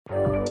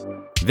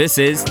This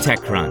is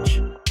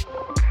TechCrunch.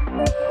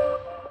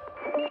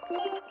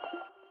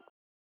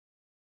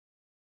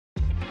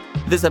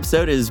 This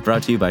episode is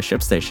brought to you by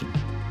ShipStation.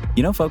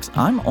 You know, folks,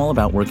 I'm all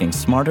about working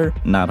smarter,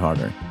 not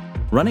harder.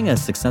 Running a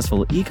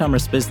successful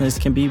e-commerce business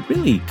can be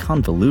really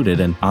convoluted,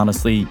 and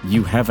honestly,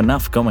 you have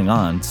enough going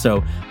on,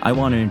 so I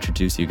want to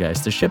introduce you guys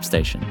to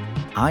ShipStation.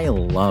 I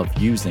love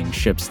using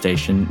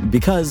ShipStation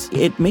because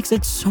it makes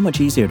it so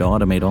much easier to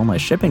automate all my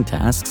shipping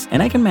tasks,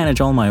 and I can manage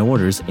all my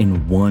orders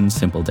in one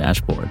simple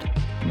dashboard.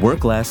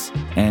 Work less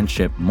and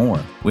ship more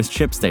with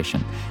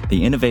ShipStation,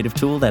 the innovative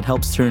tool that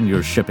helps turn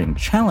your shipping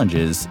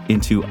challenges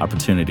into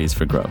opportunities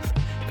for growth.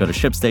 Go to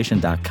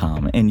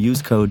ShipStation.com and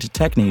use code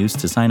TechNews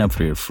to sign up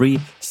for your free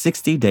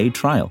 60-day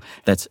trial.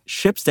 That's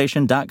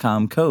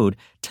ShipStation.com, code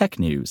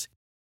TechNews.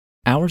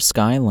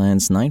 OurSky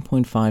lands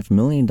 $9.5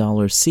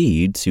 million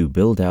seed to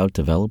build out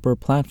developer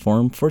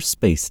platform for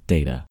space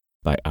data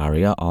by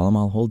Arya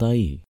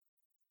Alamal-Holdai.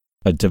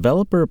 A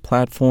developer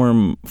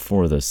platform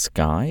for the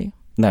sky?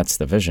 That's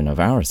the vision of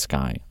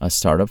OurSky, a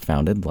startup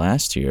founded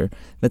last year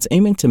that's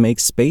aiming to make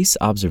space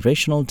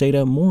observational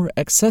data more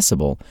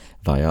accessible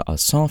via a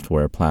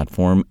software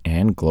platform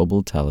and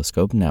global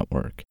telescope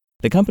network.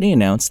 The company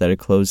announced that it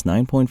closed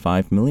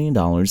 $9.5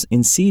 million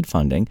in seed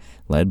funding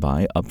led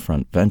by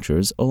Upfront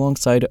Ventures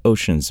alongside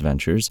Oceans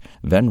Ventures,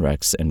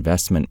 Venrex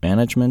Investment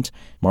Management,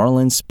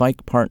 Marlin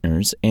Spike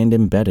Partners, and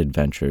Embedded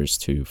Ventures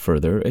to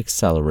further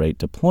accelerate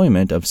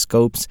deployment of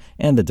scopes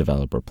and the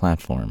developer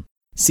platform.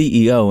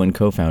 CEO and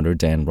co-founder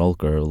Dan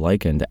Rolker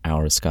likened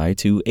OurSky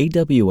to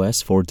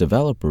AWS for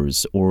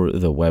developers or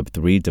the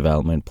Web3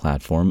 development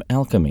platform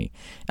Alchemy.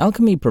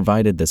 Alchemy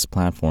provided this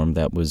platform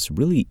that was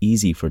really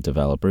easy for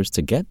developers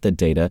to get the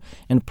data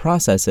and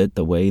process it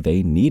the way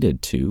they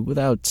needed to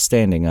without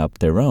standing up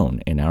their own,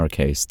 in our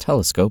case,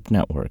 telescope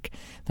network.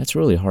 That's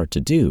really hard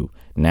to do.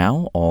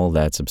 Now all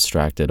that's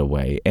abstracted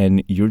away,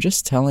 and you're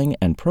just telling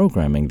and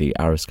programming the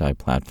OurSky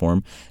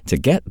platform to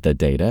get the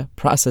data,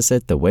 process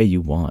it the way you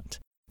want.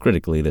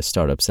 Critically, the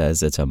startup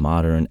says it's a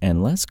modern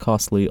and less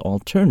costly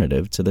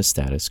alternative to the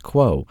status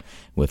quo,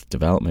 with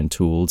development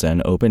tools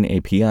and open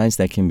APIs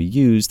that can be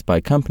used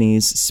by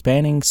companies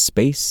spanning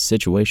space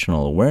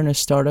situational awareness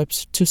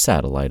startups to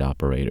satellite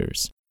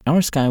operators.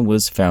 OurSky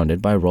was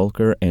founded by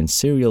Rolker and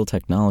serial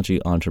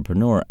technology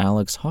entrepreneur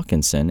Alex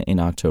Hawkinson in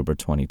October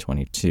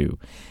 2022.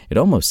 It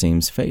almost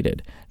seems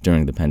fated.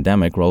 During the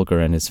pandemic,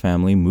 Rolker and his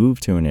family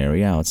moved to an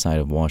area outside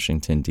of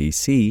Washington,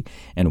 D.C.,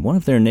 and one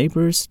of their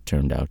neighbors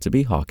turned out to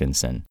be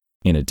Hawkinson.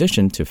 In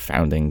addition to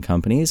founding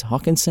companies,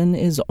 Hawkinson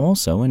is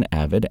also an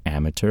avid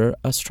amateur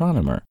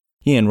astronomer.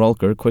 He and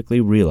Rolker quickly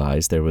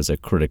realized there was a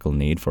critical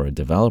need for a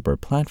developer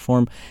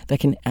platform that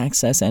can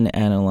access and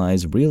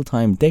analyze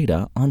real-time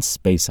data on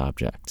space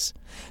objects.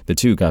 The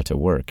two got to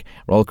work.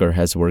 Rolker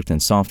has worked in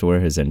software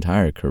his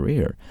entire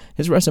career.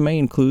 His resume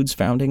includes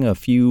founding a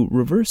few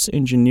reverse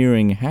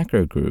engineering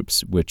hacker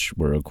groups, which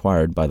were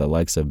acquired by the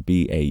likes of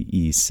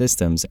BAE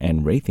Systems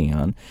and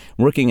Raytheon,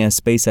 working as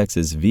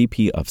SpaceX's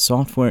VP of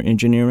Software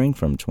Engineering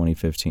from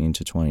 2015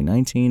 to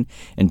 2019,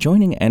 and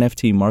joining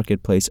NFT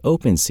marketplace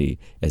OpenSea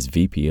as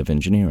VP of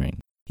Engineering.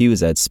 He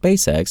was at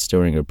SpaceX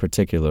during a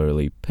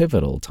particularly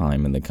pivotal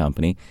time in the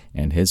company,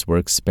 and his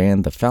work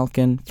spanned the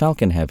Falcon,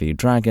 Falcon Heavy,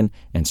 Dragon,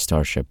 and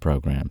Starship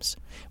programs.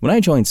 When I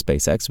joined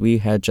SpaceX, we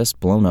had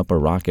just blown up a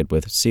rocket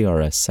with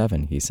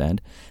CRS-7, he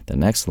said. The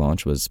next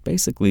launch was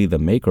basically the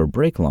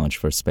make-or-break launch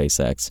for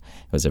SpaceX.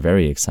 It was a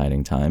very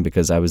exciting time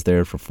because I was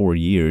there for 4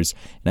 years,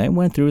 and I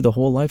went through the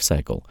whole life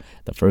cycle.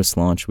 The first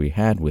launch we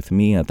had with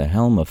me at the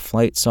helm of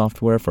flight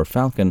software for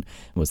Falcon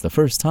was the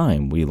first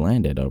time we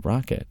landed a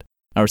rocket.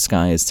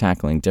 OurSky is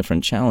tackling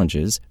different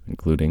challenges,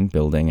 including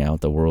building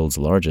out the world's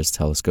largest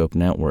telescope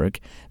network.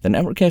 The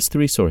network has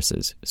 3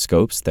 sources: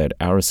 scopes that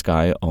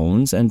OurSky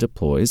owns and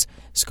deploys,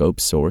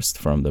 scopes sourced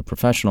from the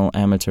professional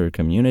amateur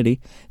community,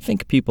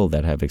 think people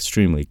that have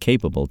extremely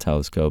capable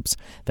telescopes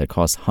that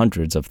cost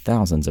hundreds of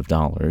thousands of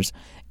dollars,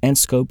 and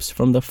scopes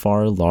from the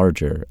far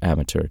larger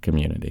amateur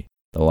community.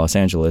 The Los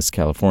Angeles,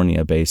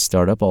 California-based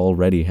startup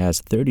already has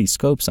 30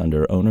 scopes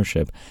under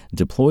ownership,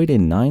 deployed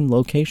in 9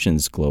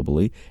 locations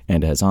globally,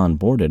 and has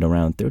onboarded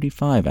around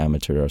 35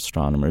 amateur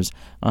astronomers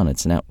on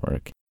its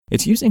network.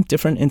 It's using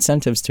different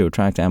incentives to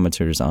attract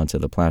amateurs onto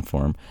the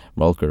platform.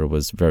 Rolker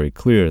was very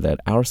clear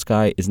that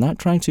OurSky is not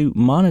trying to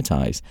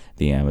monetize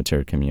the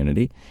amateur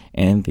community,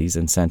 and these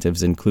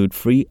incentives include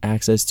free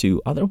access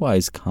to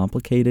otherwise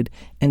complicated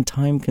and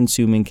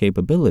time-consuming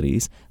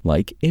capabilities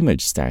like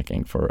image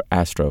stacking for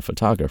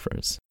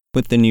astrophotographers.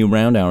 With the new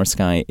round,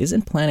 OurSky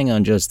isn't planning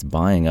on just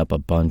buying up a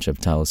bunch of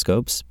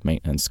telescopes.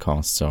 Maintenance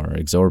costs are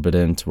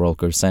exorbitant,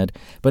 Rolker said,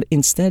 but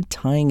instead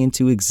tying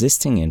into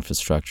existing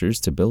infrastructures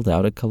to build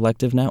out a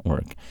collective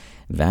network.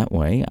 That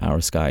way,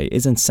 OurSky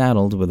isn't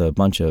saddled with a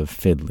bunch of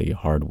fiddly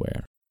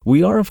hardware.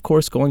 We are, of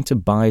course, going to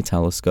buy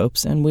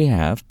telescopes, and we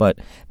have, but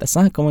that's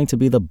not going to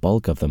be the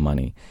bulk of the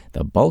money.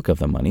 The bulk of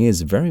the money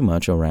is very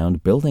much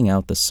around building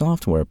out the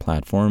software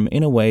platform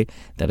in a way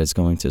that is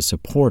going to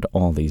support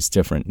all these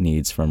different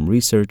needs, from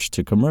research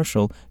to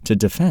commercial to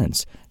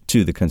defense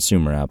to the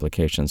consumer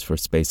applications for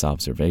space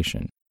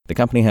observation. The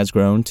company has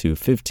grown to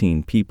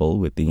 15 people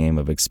with the aim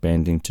of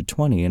expanding to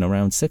 20 in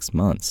around 6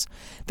 months.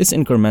 This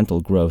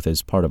incremental growth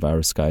is part of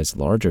OurSky's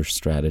larger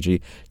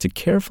strategy to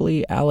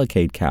carefully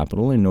allocate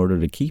capital in order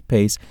to keep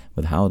pace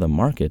with how the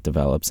market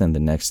develops in the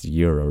next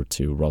year or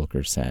two,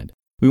 Rolker said.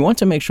 We want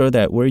to make sure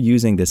that we're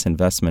using this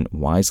investment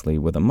wisely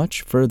with a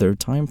much further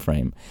time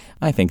frame.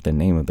 I think the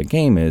name of the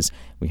game is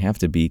we have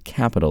to be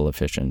capital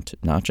efficient,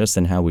 not just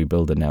in how we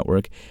build a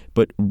network,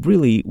 but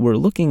really we're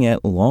looking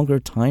at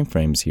longer time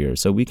frames here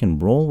so we can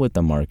roll with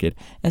the market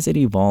as it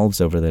evolves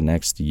over the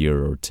next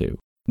year or two.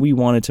 We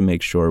wanted to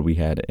make sure we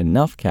had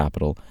enough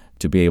capital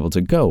to be able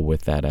to go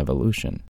with that evolution.